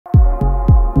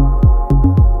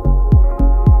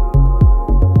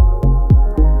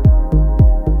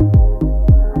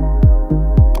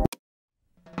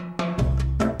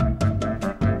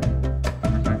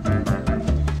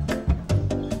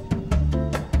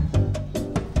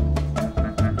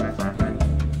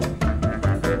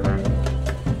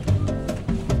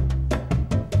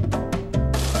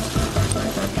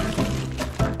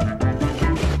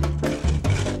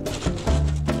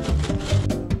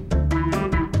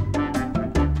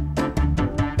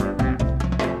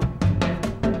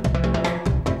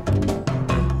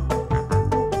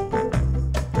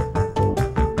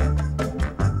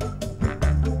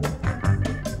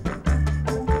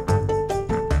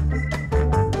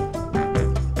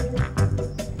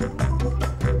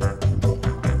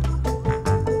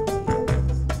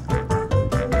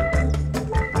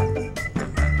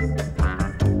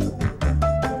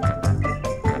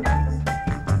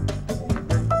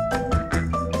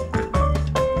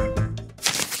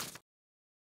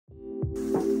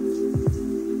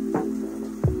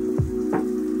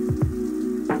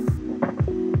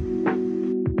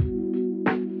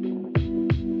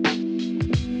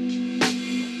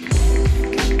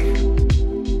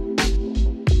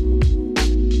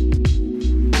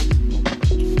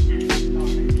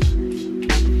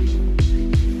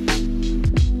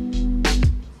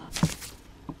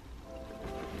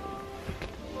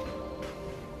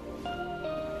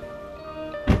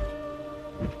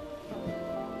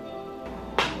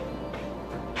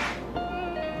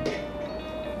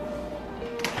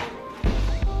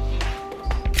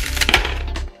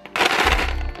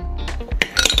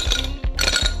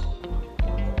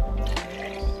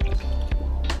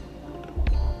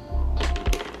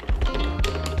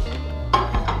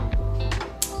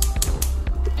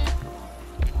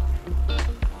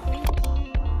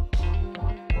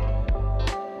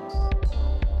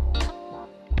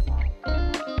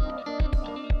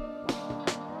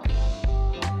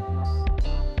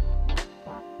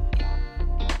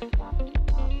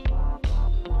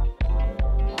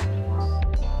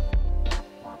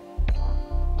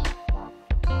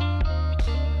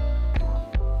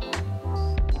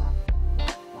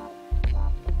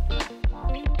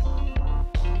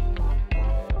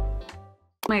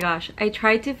my gosh, I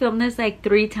tried to film this like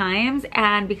 3 times,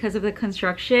 and because of the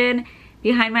construction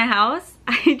behind my house,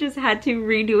 I just had to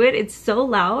redo it. It's so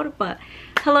loud. But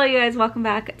hello you guys, welcome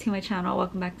back to my channel,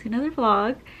 welcome back to another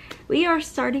vlog. We are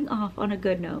starting off on a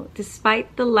good note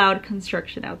despite the loud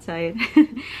construction outside.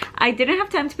 I didn't have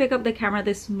time to pick up the camera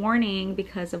this morning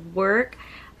because of work,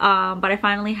 but I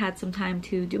finally had some time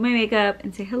to do my makeup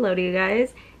and say hello to you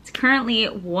guys. It's currently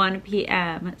 1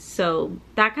 p.m. so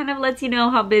that kind of lets you know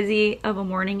how busy of a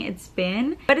morning it's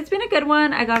been. But it's been a good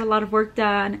one. I got a lot of work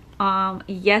done.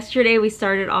 Yesterday we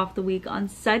started off the week on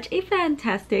such a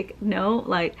fantastic note.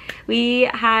 Like, we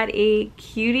had a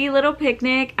cutie little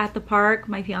picnic at the park.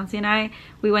 My fiance and I,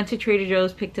 we went to Trader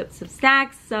Joe's, picked up some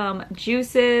snacks, some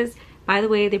juices. By the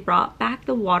way, they brought back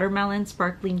the watermelon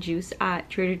sparkling juice at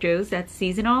Trader Joe's. That's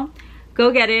seasonal.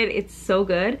 Go get it, it's so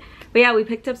good. But yeah, we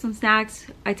picked up some snacks.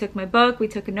 I took my book, we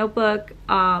took a notebook,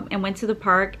 and went to the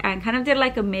park and kind of did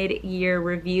like a mid-year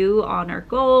review on our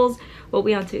goals, what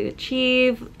we want to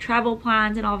achieve, travel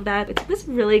plans and all of that. It was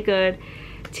really good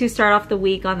to start off the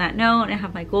week on that note and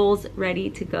have my goals ready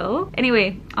to go.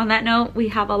 Anyway, on that note, we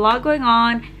have a lot going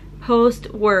on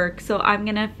post work, so I'm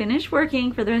gonna finish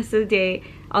working for the rest of the day.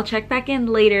 I'll check back in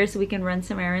later so we can run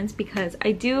some errands because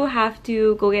I do have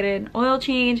to go get an oil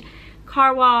change,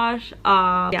 car wash.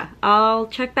 Yeah, I'll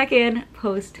check back in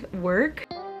post work.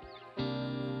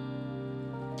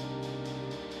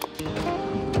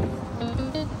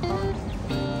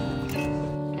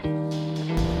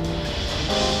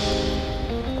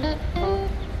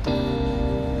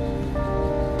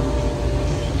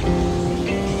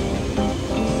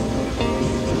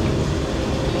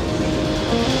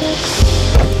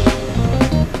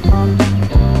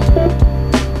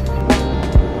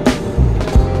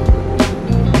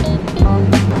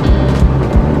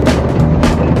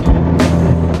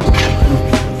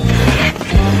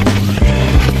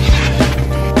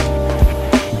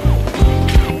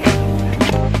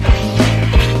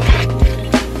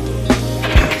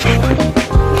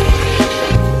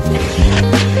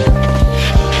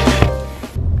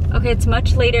 It's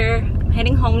much later. I'm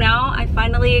heading home now. I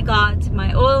finally got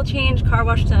my oil change, car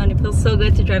wash done. It feels so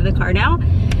good to drive the car now.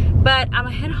 But I'm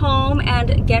gonna head home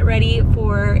and get ready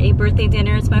for a birthday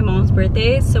dinner. It's my mom's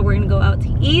birthday, so we're gonna go out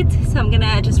to eat. So I'm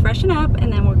gonna just freshen up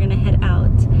and then we're gonna head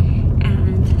out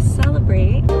and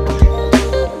celebrate.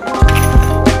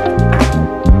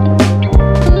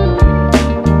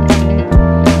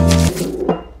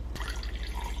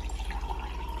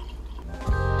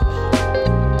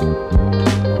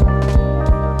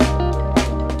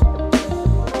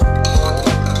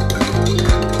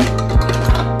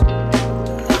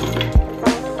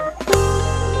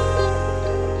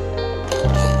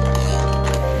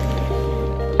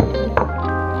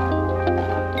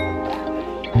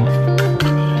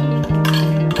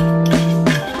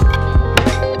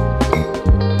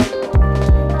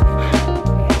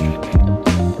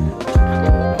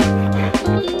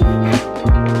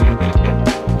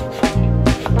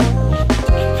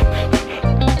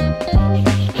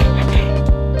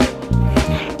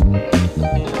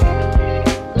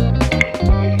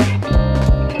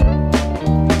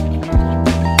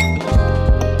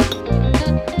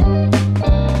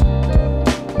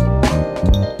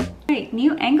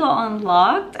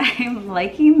 Unlocked. I'm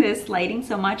liking this lighting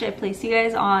so much. I placed you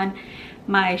guys on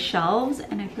my shelves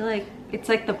and I feel like it's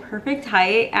like the perfect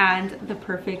height and the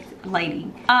perfect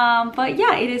lighting. But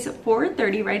yeah, it is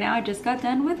 4:30 right now. I just got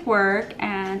done with work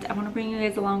and I want to bring you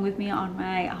guys along with me on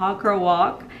my hot girl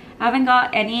walk. I haven't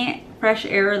got any fresh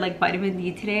air or like vitamin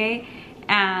D today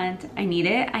and I need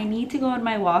it. I need to go on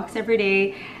my walks every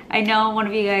day. I know one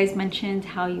of you guys mentioned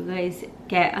how you guys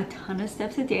get a ton of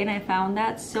steps a day and I found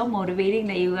that so motivating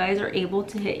that you guys are able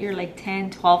to hit your like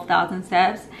 10,000-12,000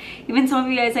 steps. Even some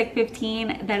of you guys like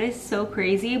 15. That is so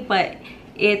crazy, but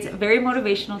it's very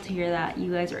motivational to hear that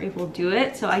you guys are able to do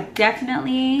it. So I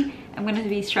definitely am going to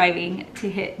be striving to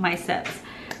hit my steps.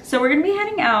 So we're going to be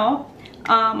heading out.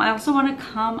 I also want to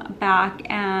come back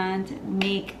and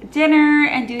make dinner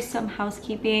and do some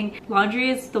housekeeping. Laundry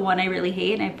is the one I really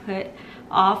hate and I put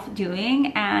off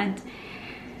doing, and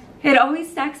it always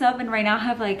stacks up, and right now I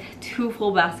have like 2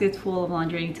 full baskets full of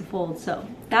laundry I need to fold. So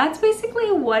that's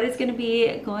basically what is going to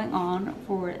be going on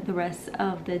for the rest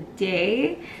of the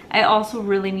day. I also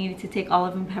really needed to take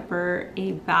Olive and Pepper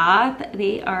a bath.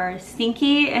 They are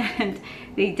stinky and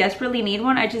they desperately need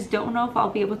one. I just don't know if I'll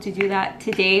be able to do that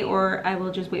today or I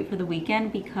will just wait for the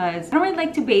weekend because I don't really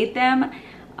like to bathe them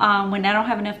when I don't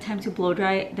have enough time to blow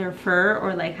dry their fur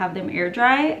or like have them air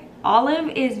dry. Olive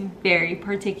is very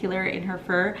particular in her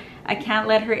fur. I can't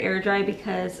let her air dry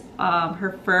because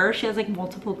her fur, she has like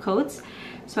multiple coats.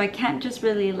 So I can't just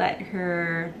really let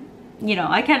her, you know,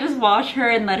 I can't just wash her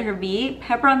and let her be.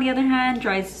 Pepper, on the other hand,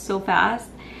 dries so fast.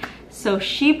 So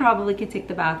she probably could take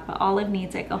the bath, but Olive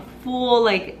needs like a full,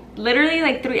 like literally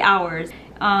like 3 hours.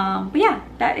 But yeah,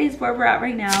 that is where we're at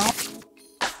right now.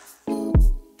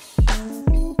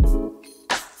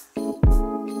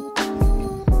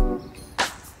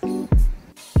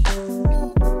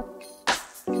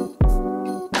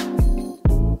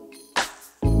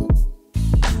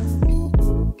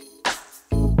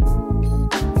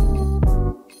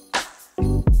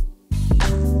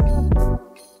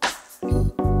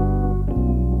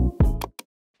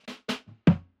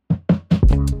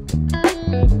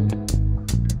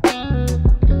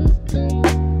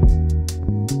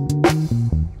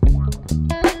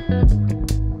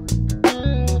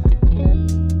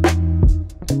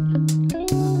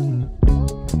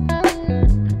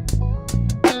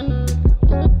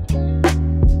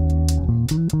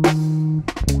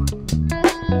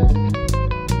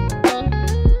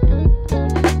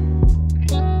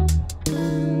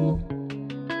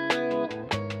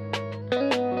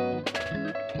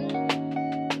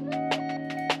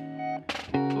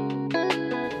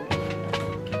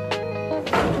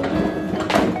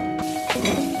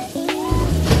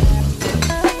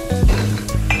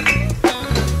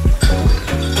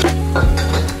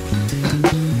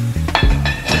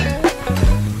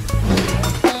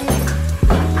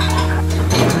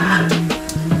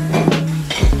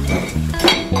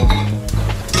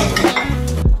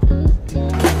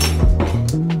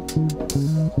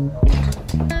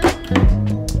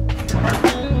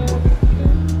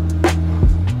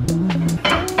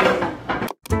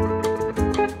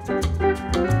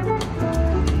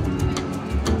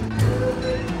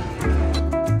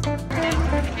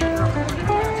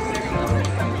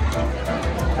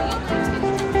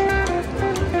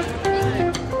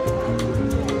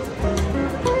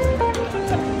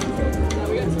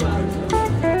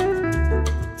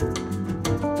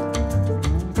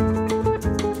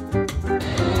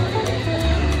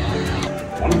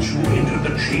 Once you enter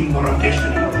the chamber of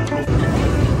destiny,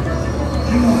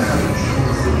 you have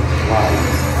chosen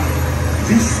life.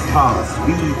 This path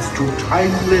leads to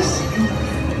timeless youth,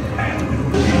 and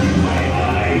in my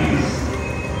eyes,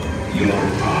 your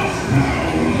path now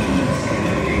leads to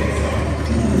the gates of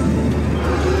doom.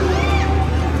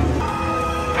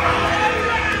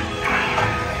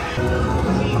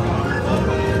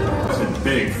 Was it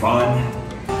big fun?